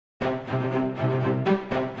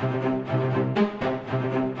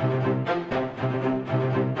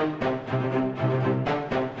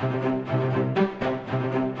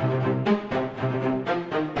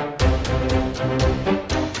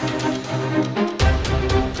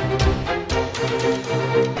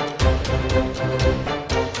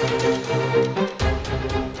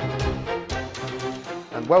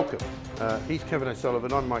welcome. He's Kevin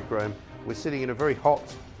O'Sullivan, I'm Mike Graham. We're sitting in a very hot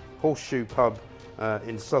Horseshoe pub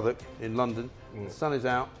in Southwark, in London. The sun is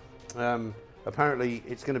out. Apparently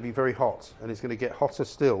it's going to be very hot, and it's going to get hotter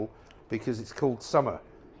still because it's called summer.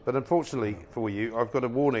 But unfortunately for you, I've got a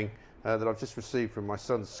warning that I've just received from my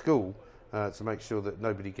son's school to make sure that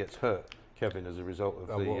nobody gets hurt, Kevin, as a result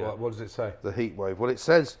of what does it say? The heat wave. Well, it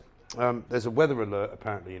says there's a weather alert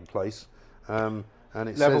apparently in place. And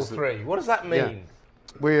it Level says 3. What does that mean? Yeah,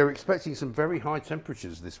 we're expecting some very high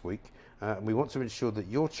temperatures this week. And we want to ensure that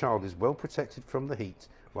your child is well protected from the heat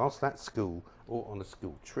whilst at school or on a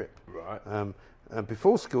school trip. Right. And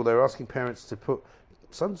before school, they're asking parents to put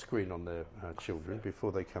sunscreen on their children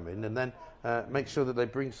before they come in, and then make sure that they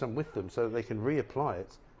bring some with them so that they can reapply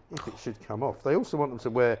it if it should come off. They also want them to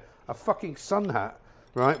wear a fucking sun hat,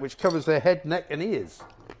 right, which covers their head, neck and ears.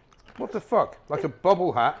 What the fuck? Like a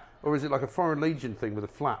bobble hat, or is it like a Foreign Legion thing with a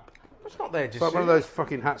flap? It's not there just... It's like one of those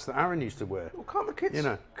fucking hats that Aaron used to wear. Well, can't the kids, You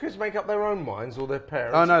know. kids make up their own minds, or their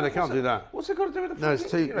parents? Oh, no, they can't do that. What's it got to do with the No, it's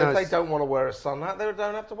fucking... too- you know, no, if they it's- don't want to wear a sun hat, they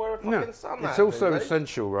don't have to wear a fucking sun hat. It's also do they?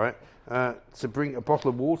 essential, right, to bring a bottle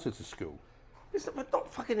of water to school. It's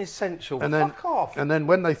not fucking essential. And then, Fuck off. And then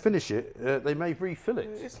when they finish it, they may refill it.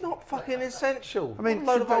 It's not fucking essential. I mean,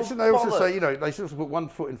 What a load of old shouldn't they also say, bollocks. you know, they should also put one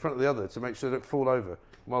foot in front of the other to make sure they don't fall over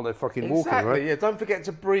while they're fucking walking, Exactly, right? yeah. Don't forget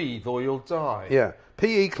to breathe or you'll die. Yeah.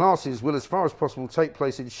 PE classes will, as far as possible, take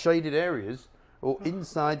place in shaded areas or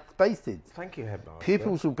inside spaces. Thank you, Headmaster.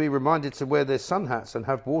 Pupils will be reminded to wear their sun hats and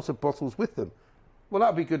have water bottles with them. Well,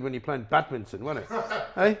 that'd be good when you're playing badminton, wouldn't it?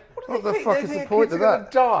 Hey? What the fuck is the point of that? Kids are going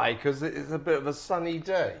to die because it's a bit of a sunny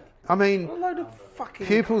day. I mean, What a load of fucking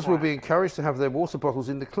pupils will crap. be encouraged to have their water bottles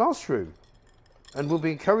in the classroom and will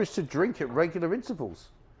be encouraged to drink at regular intervals.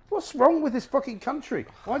 What's wrong with this fucking country?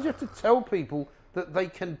 Why do you have to tell people that they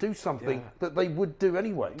can do something that they would do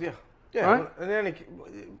anyway? Yeah, yeah.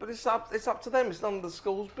 Right? But it's up to them. It's none of the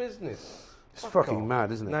school's business. It's fucking off.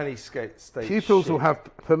 mad, isn't it? Nanny state Pupils shit. will have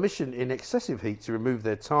permission in excessive heat to remove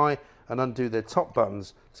their tie and undo their top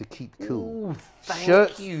buttons to keep cool. Ooh, thank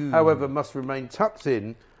Shirts, you. however, must remain tucked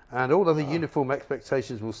in, and all other uniform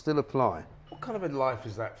expectations will still apply. What kind of a life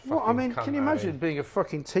is that? Well, I mean, cunt can you having? imagine being a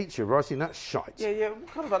fucking teacher writing that shite? Yeah, yeah. What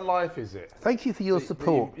kind of a life is it? Thank you for your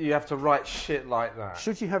support. You have to write shit like that.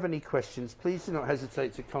 Should you have any questions, please do not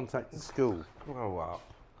hesitate to contact the school. Grow up.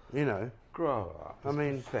 You know, Grow up. I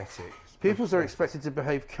mean, It's pathetic. It's pupils are pathetic. expected to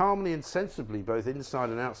behave calmly and sensibly both inside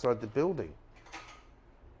and outside the building.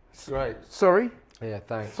 Great. Sorry? Yeah,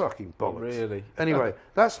 thanks. Fucking bollocks. Really. Anyway,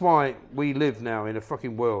 that's why we live now in a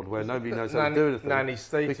fucking world where nobody knows how to do anything. Nanny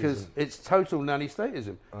statism. Because it's total nanny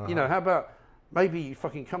statism. You know, how about maybe you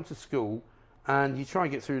fucking come to school and you try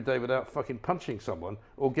and get through the day without fucking punching someone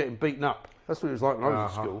or getting beaten up. That's what it was like when I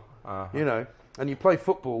was at school. You know, and you play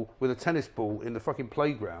football with a tennis ball in the fucking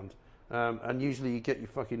playground, and usually you get your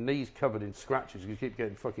fucking knees covered in scratches. You keep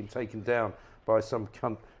getting fucking taken down by some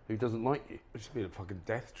cunt who doesn't like you. It should be a fucking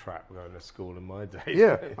death trap going to school in my day.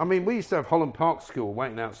 Yeah, I mean, we used to have Holland Park School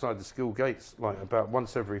waiting outside the school gates like about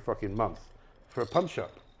once every fucking month for a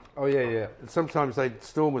punch-up. Oh, yeah, yeah. And sometimes they'd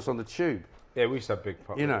storm us on the tube. Yeah, we used to have big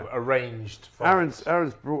You know. arranged fights.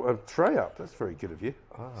 Aaron's brought a tray up. That's very good of you.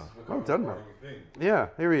 Well done, mate. Yeah,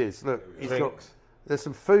 here he is. Look, he's got... Drinks. There's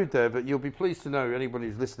some food there, but you'll be pleased to know, anybody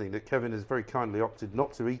who's listening, that Kevin has very kindly opted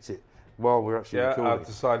not to eat it while we're actually Yeah, recording. I've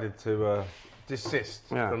decided to desist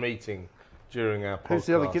Yeah. from eating during our podcast. Who's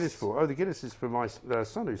the other Guinness for? Oh, the Guinness is for my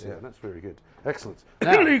son who's here. That's very good. Excellent.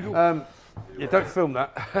 Now, Illegal. Yeah, don't film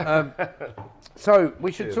that. So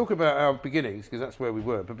we should talk about our beginnings because that's where we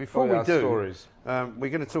were. But before we our do, stories. we're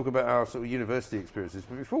going to talk about our sort of university experiences.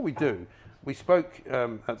 But before we do, we spoke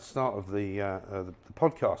at the start of the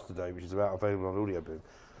podcast today, which is available on Audioboom,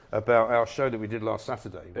 about our show that we did last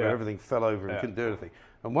Saturday, where Yeah. everything fell over and Yeah. couldn't do anything.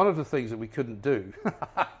 And one of the things that we couldn't do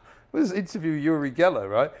was interview Yuri Geller,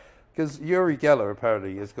 right? Because Yuri Geller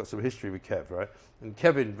apparently has got some history with Kev, right? And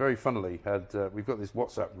Kevin, very funnily, we've got this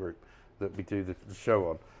WhatsApp group that we do the show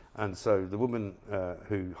on. And so the woman,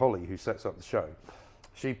 Holly, who sets up the show,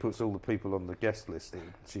 she puts all the people on the guest list that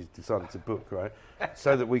she's decided to book, right?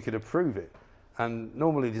 So that we could approve it. And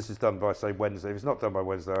normally this is done by, say, Wednesday. If it's not done by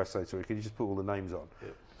Wednesday, I say to her, can you just put all the names on?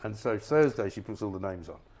 Yep. And so Thursday she puts all the names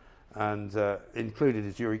on. And included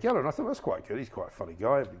is Yuri Geller. And I thought, that's quite good. He's quite a funny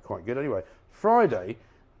guy. It'd be quite good. Anyway, Friday,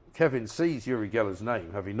 Kevin sees Yuri Geller's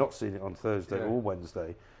name, having not seen it on Thursday or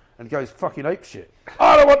Wednesday, and goes fucking apeshit.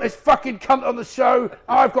 I don't want this fucking cunt on the show.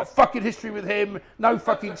 I've got fucking history with him. No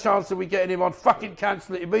fucking chance of we getting him on. Fucking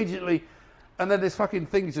cancel it immediately. And then this fucking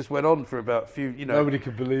thing just went on for about a few, you know. Nobody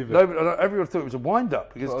could believe it. Everyone thought it was a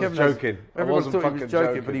wind-up because I was Kevin joking. I Everyone wasn't thought he was fucking joking,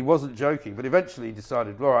 joking. but he wasn't joking. But eventually he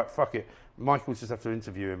decided, all right, fuck it. Michael will just have to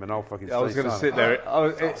interview him, and I'll fucking. I was stay going to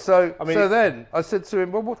silent. sit there. So then I said to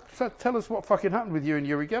him, "Well, tell us what fucking happened with you and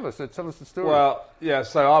Uri Geller." So tell us the story. Well, yeah.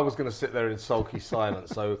 So I was going to sit there in sulky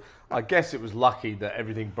silence. So I guess it was lucky that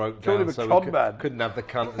everything broke Called down. him a So con we man. couldn't have the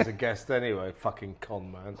cunt as a guest anyway. Fucking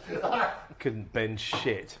con man. Couldn't bend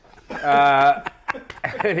shit.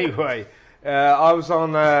 Anyway, I was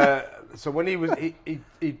on. So when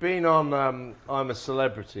he'd been on I'm a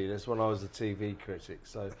Celebrity. That's when I was a TV critic.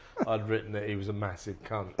 So I'd written that he was a massive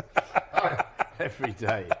cunt every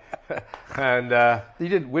day. And he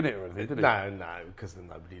didn't win it or anything, did he? no, because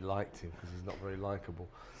nobody liked him because he's not very likable.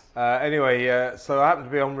 Anyway, so I happened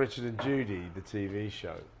to be on Richard and Judy, the TV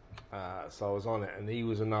show. So I was on it, and he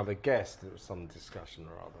was another guest. There was some discussion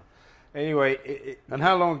or other. Anyway, And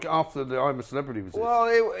how long after the I'm a Celebrity was this? well,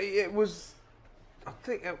 it was. I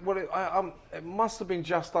think it must have been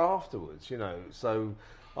just afterwards, you know. So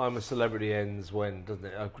I'm a Celebrity ends when, doesn't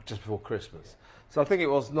it? Just before Christmas. So I think it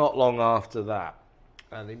was not long after that,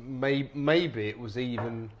 and maybe it was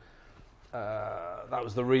even that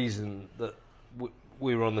was the reason that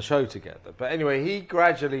we were on the show together. But anyway, he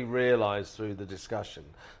gradually realised through the discussion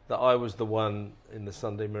that I was the one in the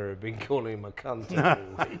Sunday Mirror being calling him a cunt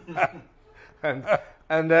every week.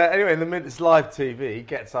 and anyway, in the minute it's live TV, he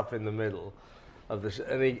gets up in the middle of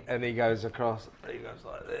the and he goes across. He goes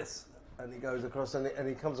like this, and he goes across, and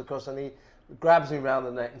he comes across, and he grabs me round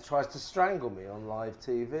the neck and tries to strangle me on live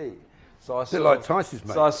TV. So I sort like of, Tyson's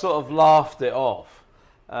mate. So I sort of laughed it off,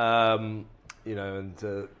 you know,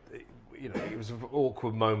 and you know, it was an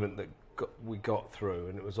awkward moment that we got through,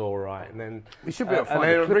 and it was all right. And then We should be able to find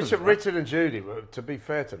a clip of that. Richard and Judy were, to be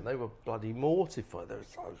fair to them, they were bloody mortified. They were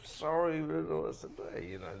so sorry,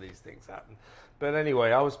 you know, these things happen. But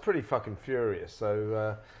anyway, I was pretty fucking furious.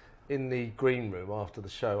 So in the green room after the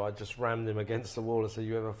show, I just rammed him against the wall and said,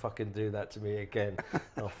 "You ever fucking do that to me again,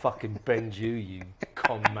 I'll fucking bend you, you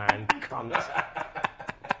con man cunt."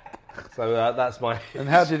 So that's my... And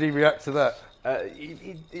how did he react to that?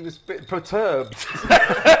 He was a bit perturbed.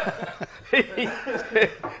 He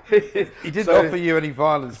didn't offer you any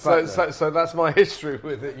violence back then. So that's my history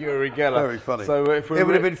with Uri Geller. Very funny. So if it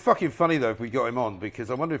would have been fucking funny though if we got him on,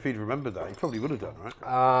 because I wonder if he'd remembered that. He probably would have done, right?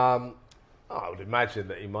 I would imagine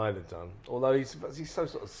that he might have done. Although he's so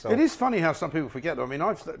sort of self. It is funny how some people forget. I mean,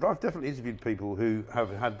 I've definitely interviewed people who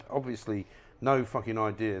have had obviously no fucking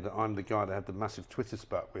idea that I'm the guy that had the massive Twitter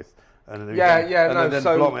spat with. And then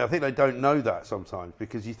block me. I think they don't know that sometimes,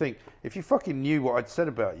 because you think, if you fucking knew what I'd said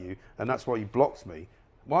about you and that's why you blocked me,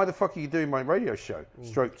 why the fuck are you doing my radio show,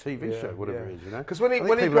 stroke TV show, whatever it is, you know? Because when he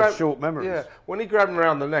people have short memories. Yeah, when he grabbed him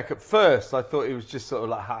around the neck, at first I thought he was just sort of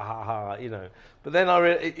like ha ha ha, you know. But then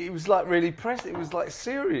it was like really pressed. It was like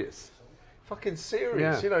serious, fucking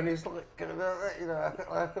serious, you know. And he's like,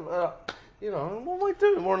 you know, what am I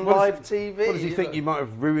doing? We're on live TV. What does he think? You might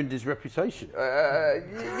have ruined his reputation?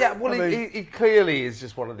 Yeah, well, he clearly is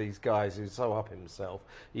just one of these guys who's so up himself.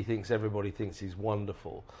 He thinks everybody thinks he's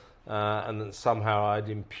wonderful. And then somehow I'd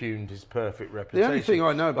impugned his perfect reputation. The only thing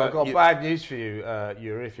I know about I've got bad news for you,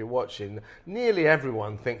 Yuri, if you're watching. Nearly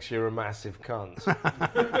everyone thinks you're a massive cunt.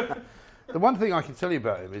 The one thing I can tell you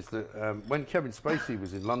about him is that when Kevin Spacey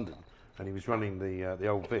was in London and he was running the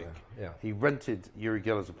old Vic, he rented Uri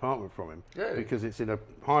Geller's apartment from him because it's in a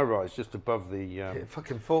high-rise just above the...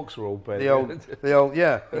 fucking forks are all bent. The old,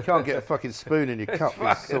 you can't get a fucking spoon in your cup.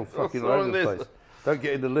 It's still fucking all over the place. Don't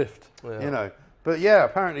get in the lift, you know. But yeah,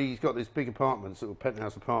 apparently he's got this big apartment, sort of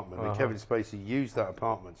penthouse apartment, and Kevin Spacey used that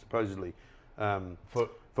apartment supposedly for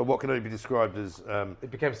what can only be described as...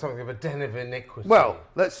 it became something of a den of iniquity. Well,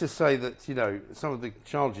 let's just say that, you know, some of the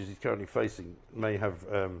charges he's currently facing may have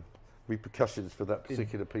repercussions for that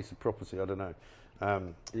particular piece of property. I don't know.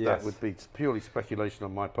 That would be purely speculation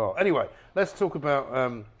on my part. Anyway, let's talk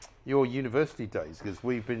about your university days, because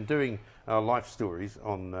we've been doing our life stories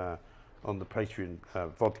on the Patreon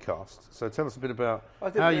vodcast. So tell us a bit about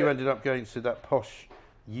how you ended up going to that posh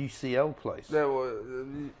UCL place.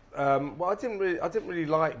 Well, I didn't really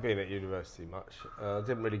like being at university much. I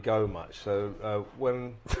didn't really go much. So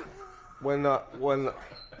when I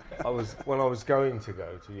was going to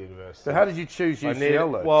go to university. So how did you choose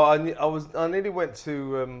UCL though? Well, I nearly went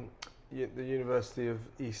to the University of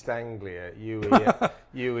East Anglia,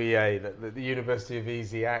 UEA, the University of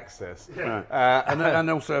Easy Access, and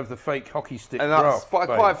also have the fake hockey stick. And I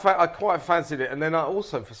quite fancied it. And then I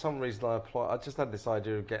also, for some reason, I applied. I just had this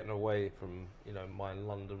idea of getting away from my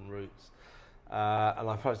London roots. And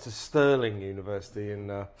I applied to Stirling University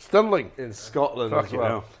in Scotland as well.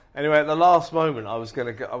 Hell. Anyway, at the last moment, I was going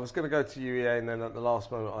to go to UEA, and then at the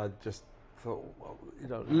last moment, I just thought, well, you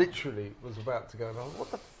know, literally was about to go. And I was,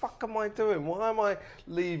 what the fuck am I doing? Why am I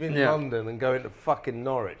leaving London and going to fucking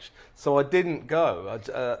Norwich? So I didn't go.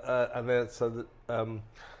 And then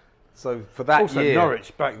so for that also, year,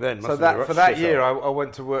 Norwich back then. so that for that year, I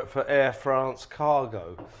went to work for Air France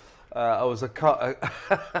Cargo. I was a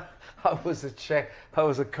I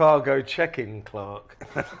was a cargo check-in clerk.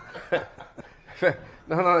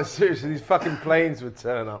 No, seriously, these fucking planes would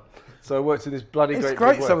turn up. So I worked in this bloody it's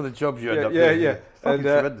great. great some of the jobs you end up doing. Yeah. It's fucking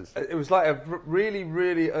tremendous. It was like really,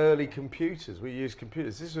 really early computers. We used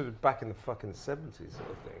computers. This was back in the fucking 70s sort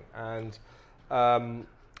of thing. And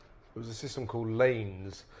it was a system called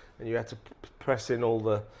Lanes, and you had to press in all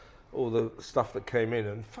the stuff that came in,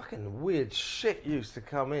 and fucking weird shit used to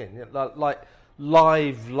come in, you know, like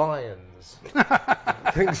live lions,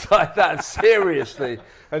 things like that. Seriously,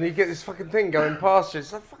 and you get this fucking thing going past you.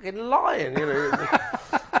 It's a fucking lion, you know.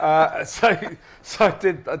 So I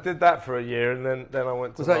did that for a year, and then I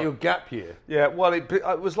went to. Was that your gap year? Yeah, well, it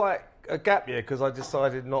was like a gap year because I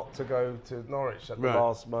decided not to go to Norwich at the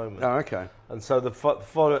last moment. Oh, okay. And so then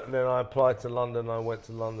I applied to London. I went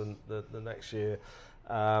to London the next year.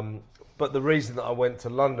 But the reason that I went to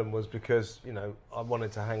London was because, you know, I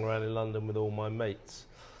wanted to hang around in London with all my mates.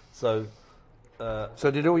 So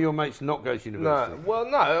did all your mates not go to university?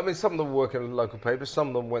 No. I mean, some of them were working in local papers. Some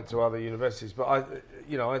of them went to other universities. But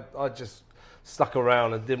I just stuck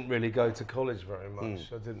around and didn't really go to college very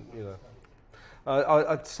much. I didn't, you know.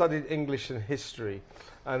 I studied English and history,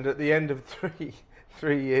 and at the end of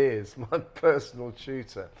three years, my personal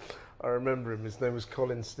tutor, I remember him. His name was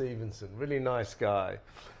Colin Stevenson. Really nice guy.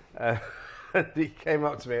 And he came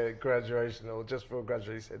up to me at graduation, or just before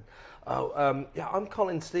graduation. He said, yeah, I'm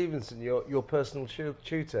Colin Stevenson, your personal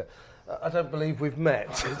tutor. I don't believe we've met.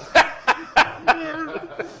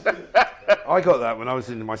 I got that when I was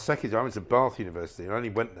in my second year. I went to Bath University, and I only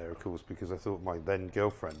went there, of course, because I thought my then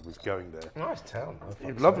girlfriend was going there. Nice town.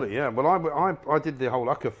 Lovely, yeah. Well, I did the whole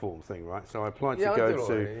UCA form thing, right? So I applied to go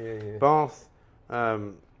to Bath,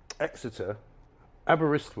 Exeter,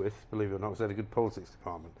 Aberystwyth, believe it or not, because they had a good politics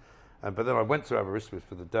department. But then I went to Aberystwyth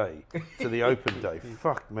for the day, to the open day.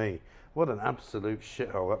 Fuck me. What an absolute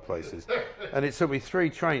shithole that place is. And it took me 3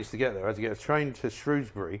 trains to get there. I had to get a train to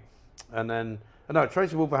Shrewsbury, and then... No, a train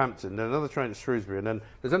to Wolverhampton, then another train to Shrewsbury, and then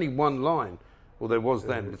there's only one line, or there was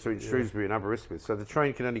then, between Shrewsbury and Aberystwyth. So the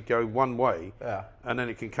train can only go one way, and then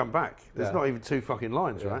it can come back. There's not even 2 fucking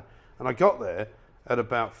lines, right? And I got there at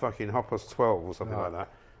about fucking 12:30 or something like that.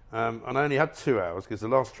 And I only had 2 hours, because the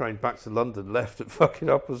last train back to London left at fucking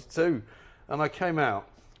 2:30. And I came out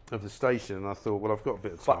of the station, and I thought, well, I've got a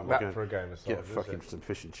bit of time. Fuck that for a game of sausage, get fucking some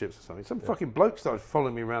fish and chips or something. Some fucking bloke started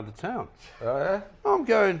following me around the town. Oh, yeah? I'm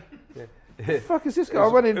going... What the fuck is this guy? I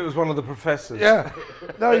went in. It was one of the professors. Yeah.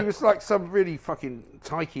 No, he was like some really fucking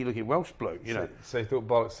tykey looking Welsh bloke, you know. So he thought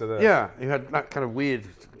bollocks to that. Yeah, he had that kind of weird,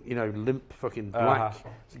 you know, limp fucking black,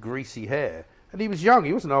 greasy hair. And he was young,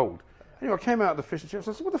 he wasn't old. Anyway, I came out of the fish and chips.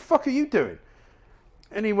 I said, what the fuck are you doing?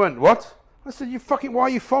 And he went, what? I said, why are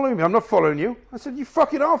you following me? I'm not following you. I said, you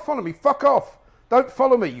fucking are following me. Fuck off. Don't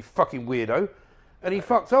follow me, you fucking weirdo. And he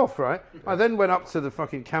fucked off, right? I then went up to the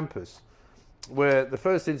fucking campus, where the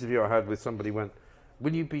first interview I had with somebody went,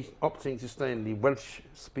 will you be opting to stay in the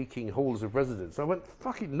Welsh-speaking halls of residence? I went,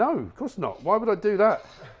 fucking no, of course not. Why would I do that?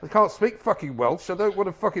 I can't speak fucking Welsh. I don't want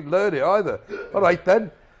to fucking learn it either. All right,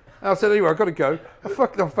 then. And I said, anyway, I've got to go. I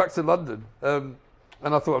fucked off back to London. And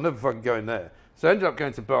I thought, I'm never fucking going there. So I ended up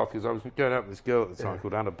going to Bath, because I was going out with this girl at the time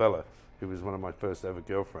called Annabella, who was one of my first ever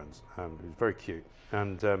girlfriends. Who was very cute.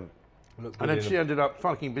 And then she ended up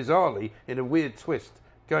fucking bizarrely, in a weird twist,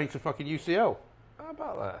 going to fucking UCL. How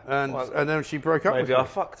about that? And then she broke up with me. Maybe I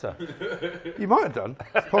fucked her. You might have done.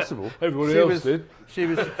 It's possible. Everybody else did. She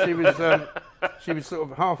was sort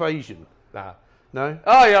of half Asian. Nah. No?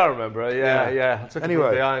 Oh, yeah, I remember her. Yeah. I took her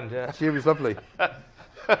from behind, yeah. She was lovely.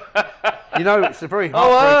 You know, it's a very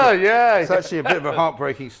heartbreaking... It's actually a bit of a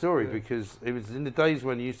heartbreaking story, because it was in the days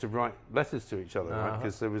when you used to write letters to each other, right?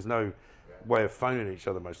 Because there was no way of phoning each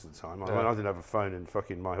other most of the time. I mean, I didn't have a phone in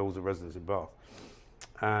fucking my halls of residence in Bath.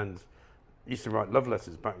 And used to write love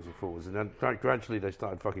letters backwards and forwards, and then gradually they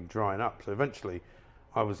started fucking drying up. So eventually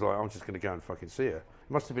I was like, I'm just going to go and fucking see her. It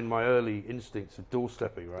must have been my early instincts of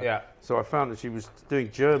doorstepping, right? Yeah. So I found that she was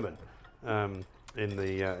doing German in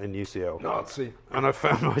UCL. Nazi. And I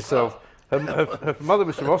found myself... Her mother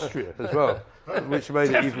was from Austria as well, which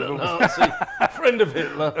made it even more... Nazi. Friend of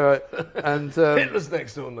Hitler. Right. And Hitler's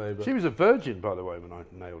next door neighbour. She was a virgin, by the way, when I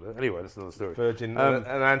nailed her. Anyway, that's another story. Virgin, an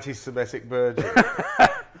anti-Semitic virgin.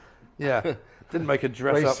 Yeah, didn't make a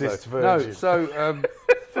dress up though. Racist virgin. No, so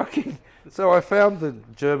so I found the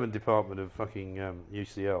German department of fucking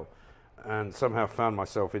UCL, and somehow found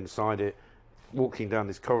myself inside it, walking down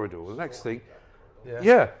this corridor. The next thing,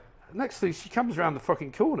 next thing she comes around the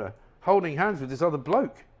fucking corner, holding hands with this other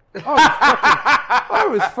bloke. I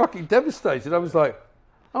was fucking devastated. I was like,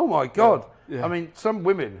 oh my God. Yeah. I mean, some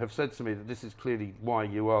women have said to me that this is clearly why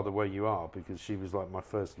you are the way you are, because she was like my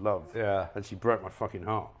first love. Yeah. And she broke my fucking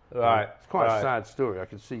heart. Right. It's quite a sad story. I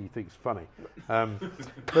can see you think it's funny.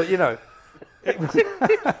 But, you know,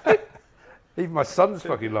 even my son's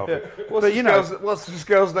fucking laughing. What's this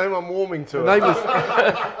girl's name? I'm warming to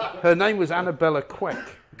her. Her name was Annabella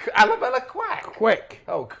Queck. Annabella Quack. Queck.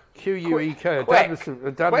 Oh, Q-U-E-K. Her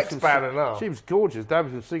Queck. dad was Queck's bad enough. She was gorgeous. Dad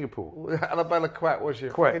was from Singapore. Annabella Quack, was she a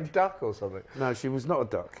Quack. fucking duck or something? No, she was not a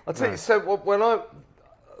duck. I'll tell you, so when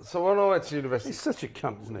I went to university, He's such a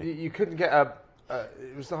cunt, isn't he? you couldn't get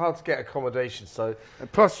it was hard to get accommodation, so...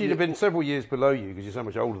 And plus, she'd have been several years below you because you're so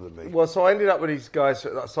much older than me. Well, so I ended up with these guys,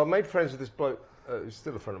 so I made friends with this bloke, who's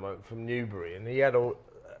still a friend of mine, from Newbury, and he had all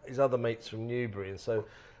his other mates from Newbury, and so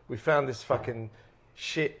we found this fucking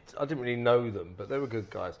shit, I didn't really know them, but they were good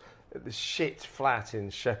guys, this shit flat in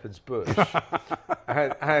Shepherd's Bush.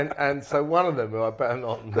 and so one of them, who I better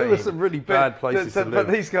not name... There were some really bad places to live.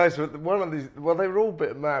 But these guys were, one of these, well, they were all a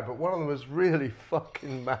bit mad, but one of them was really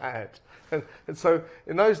fucking mad. And so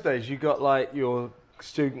in those days, you got like your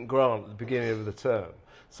student grant at the beginning of the term.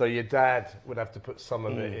 So your dad would have to put some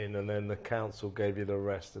of it in, and then the council gave you the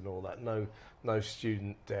rest and all that. No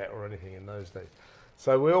student debt or anything in those days.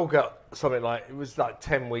 So we all got something like, it was like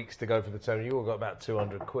 10 weeks to go for the term. You all got about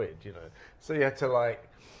 200 quid, you know. So you had to like,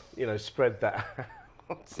 you know, spread that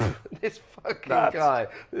out. This fucking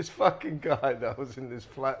guy that I was in this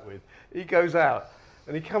flat with, he goes out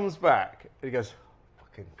and he comes back and he goes,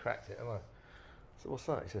 fucking cracked it, haven't I? So what's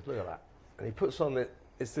that? He says, look at that. And he puts on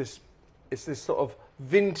it's this sort of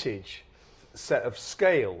vintage set of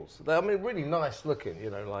scales. I mean, really nice looking, you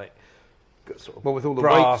know, like sort of with all the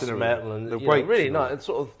brass weights and metal and the you know, weights really and all nice. It's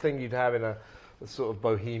sort of thing you'd have in a sort of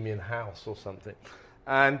bohemian house or something.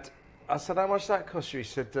 And I said, how much that cost you? He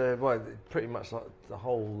said, well, pretty much like the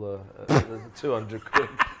whole the 200 quid.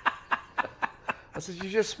 I said, you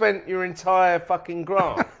just spent your entire fucking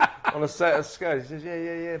grant on a set of scales. He says,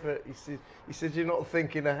 yeah, but he said, you're not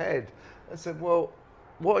thinking ahead. I said, well,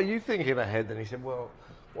 what are you thinking ahead? And he said, well,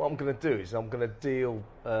 what I'm going to do is I'm going to deal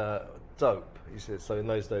dope. He said, so in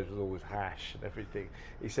those days it was always hash and everything.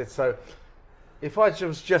 He said, so if I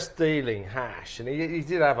was just dealing hash, and he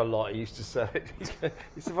did have a lot, he used to sell it. He said,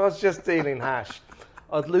 if I was just dealing hash,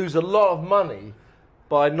 I'd lose a lot of money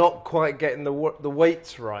by not quite getting the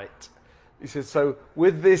weights right. He said, so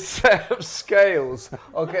with this set of scales,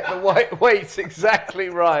 I'll get the weights exactly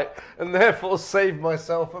right and therefore save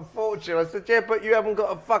myself a fortune. I said, yeah, but you haven't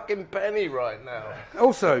got a fucking penny right now.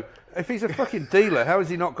 Also, if he's a fucking dealer, how has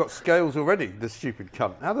he not got scales already, the stupid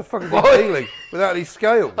cunt? How the fuck is he dealing without these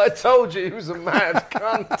scales? I told you he was a mad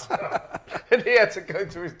cunt. And he had to go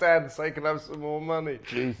to his dad and say, can I have some more money?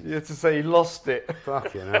 Jesus. He had to say he lost it.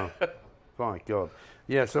 Fucking hell. My God.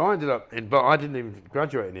 Yeah, so I ended up in Bath. I didn't even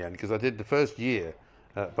graduate in the end because I did the first year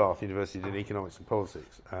at Bath University in economics and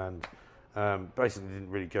politics, and basically didn't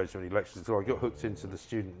really go to any lectures. So I got hooked into the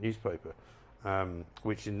student newspaper,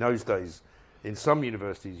 which in those days, in some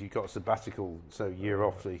universities, you got a sabbatical, so a year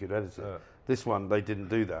off so you could edit it. This one, they didn't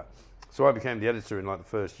do that. So I became the editor in like the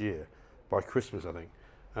first year, by Christmas, I think.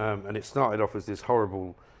 And it started off as this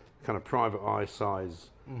horrible kind of private eye size,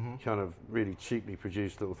 kind of really cheaply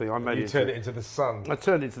produced little thing. I made turned it into the Sun. I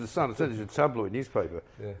turned it into the Sun. I turned it into a tabloid newspaper.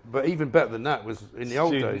 Yeah. But even better than that was in the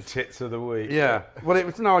old Student days. tits of the week. Yeah. Well, it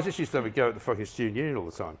was no. I just used to have a go at the fucking student union all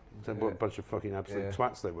the time. So what a bunch of fucking absolute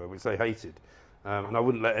twats they were, which they hated. And I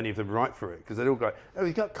wouldn't let any of them write for it because they'd all go, "Oh,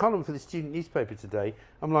 we got a column for the student newspaper today."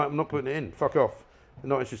 I'm like, "I'm not putting it in. Fuck off. I'm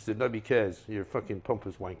not interested. Nobody cares. You're a fucking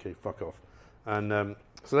pompous wanker. Fuck off." And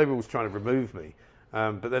so they were always trying to remove me.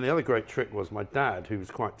 But then the other great trick was my dad, who was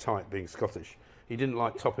quite tight, being Scottish. He didn't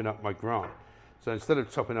like topping up my grant. So instead of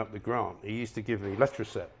topping up the grant, he used to give me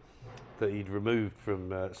Letraset that he'd removed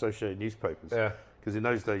from Associated Newspapers. Yeah. Because in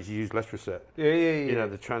those days you used Letraset. Yeah. You know,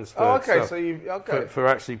 the transfer. Oh, okay. Stuff. So you for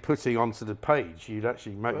actually putting onto the page, you'd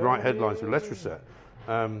actually write headlines with Letraset.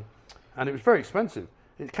 And it was very expensive.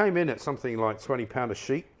 It came in at something like £20 a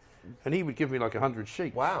sheet, and he would give me like 100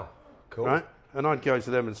 sheets. Wow. Cool. Right? And I'd go to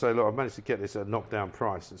them and say, look, I've managed to get this at a knockdown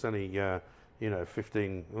price. It's only,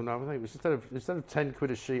 15. Well, no, I think it was instead of 10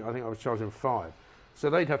 quid a sheet, I think I was charging them 5. So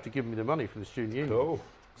they'd have to give me the money from the student union. Cool.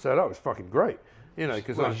 So that was fucking great. You know,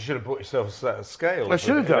 because you should have bought yourself a set of scales. I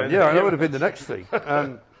should have done, yeah. That would have been the next thing.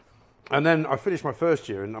 And then I finished my first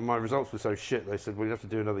year, and my results were so shit. They said, well, you have to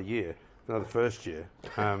do another year the first year,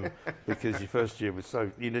 because your first year was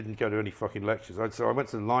you didn't go to any fucking lectures. So I went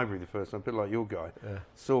to the library the first time, a bit like your guy. Yeah.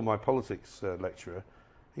 Saw my politics lecturer.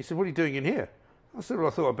 He said, "What are you doing in here?" I said, "Well, I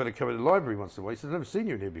thought I'd better come to the library once in a while." He said, "I've never seen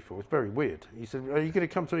you in here before. It's very weird." He said, "Are you going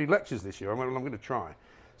to come to any lectures this year?" I went, "Well, I'm going to try."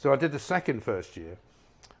 So I did the first year,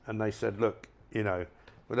 and they said, "Look, we don't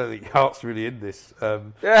think your heart's really in this.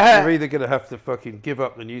 You're either going to have to fucking give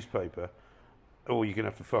up the newspaper, or you're going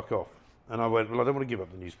to have to fuck off." And I went, "Well, I don't want to give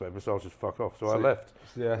up the newspaper, so I'll just fuck off." So I left.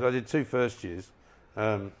 Yeah. So I did 2 first years.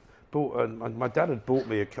 My dad had bought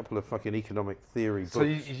me a couple of fucking economic theory books. So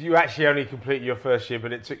you actually only completed your first year,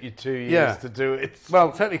 but it took you 2 years to do it.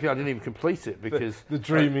 Well, technically, I didn't even complete it because the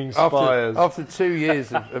dreaming spires. After 2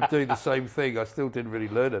 years of doing the same thing, I still didn't really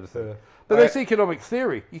learn anything. But there's economic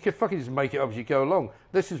theory. You can fucking just make it up as you go along.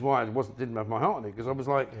 This is why I didn't have my heart in it, because I was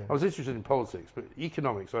like, I was interested in politics, but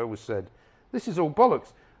economics, I always said, this is all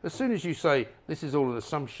bollocks. As soon as you say this is all an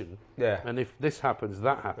assumption, and if this happens,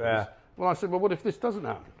 that happens. Well, I said, well, what if this doesn't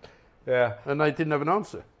happen? Yeah. And they didn't have an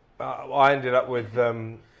answer. I ended up with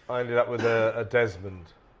a Desmond.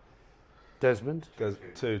 Desmond?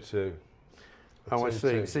 2-2. Oh, I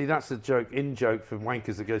see. See, that's the joke for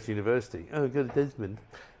wankers that go to university. Oh, go to Desmond.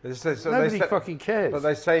 Nobody fucking cares. But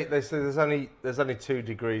they say there's only 2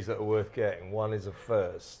 degrees that are worth getting. One is a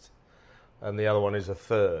first, and the other one is a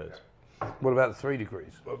third. What about the 3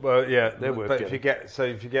 degrees? Well, yeah, they're worth but getting.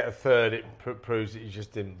 if you get a third, it proves that you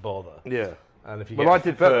just didn't bother. Yeah. And if you Well, get I a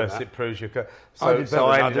did better first, than it proves you. So I did better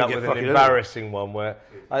I than ended I up did with get an fucking embarrassing one where,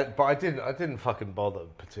 but I didn't fucking bother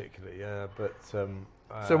particularly. Yeah, but.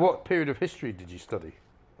 So what period of history did you study?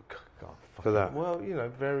 God, for that? Well,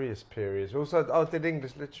 various periods. Also, I did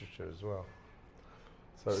English literature as well.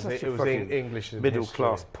 So Such it a was fucking English and middle history.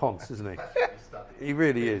 class ponce, isn't he? He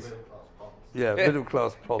really is. Yeah, middle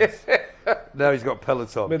class ponce. Now he's got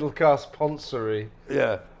Peloton. Middle class poncery.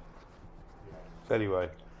 Yeah. Anyway,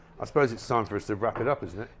 I suppose it's time for us to wrap it up,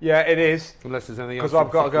 isn't it? Yeah, it is. Unless there's anything else. Because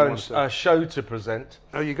I've got to go and and a show to present.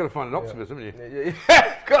 Oh, you've got to find an octopus, haven't you?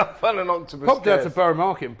 Yeah, got to find an octopus. Pop down to Borough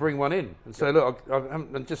Market and bring one in and say, look,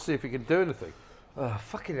 and just see if you can do anything.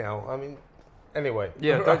 Fucking hell. I mean, anyway.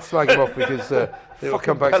 Yeah, don't slag them off because it'll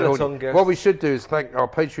come back to haunt you. guest. What we should do is thank our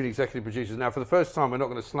Patreon executive producers. Now, for the first time, we're not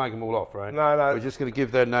going to slag them all off, right? No. We're just going to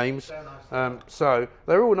give their names. So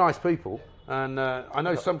they're all nice people. And I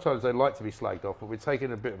know sometimes they like to be slagged off, but we're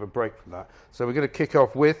taking a bit of a break from that. So we're going to kick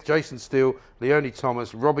off with Jason Steele, Leonie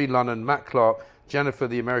Thomas, Robbie Lunnan, Matt Clark, Jennifer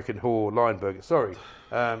the American Whore, Lionberger. Sorry,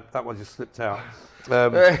 that one just slipped out.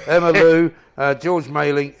 Emma Lou, George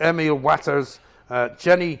Mailing, Emil Watters,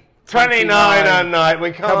 Jenny. 29 a night.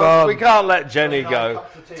 We can't let Jenny go.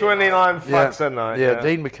 29 fucks a night. Yeah,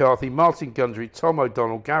 Dean McCarthy, Martin Gundry, Tom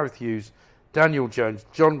O'Donnell, Gareth Hughes, Daniel Jones,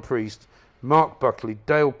 John Priest, Mark Buckley,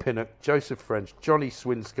 Dale Pinnock, Joseph French, Johnny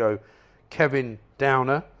Swinscoe, Kevin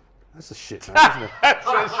Downer. That's a shit name, isn't it? That's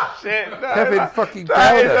a shit name. Kevin fucking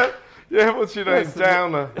Downer. Yeah, what's your name?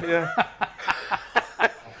 Downer. Yeah.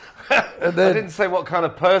 And then, I didn't say what kind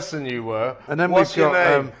of person you were. And then what's we've your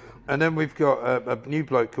got name? And then we've got a new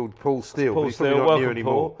bloke called Paul Steele. Paul but he's probably Steele, not new welcome,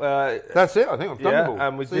 anymore. Paul. That's it. I think I've done them all.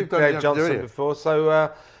 And we So did you've done Dave enough to do Johnson it. before.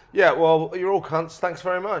 So yeah, well, you're all cunts. Thanks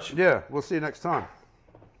very much. Yeah, we'll see you next time.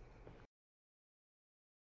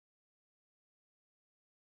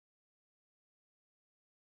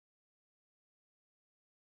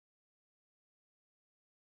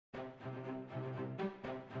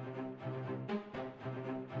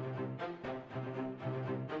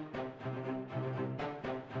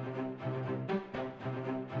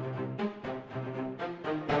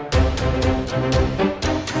 Thank you.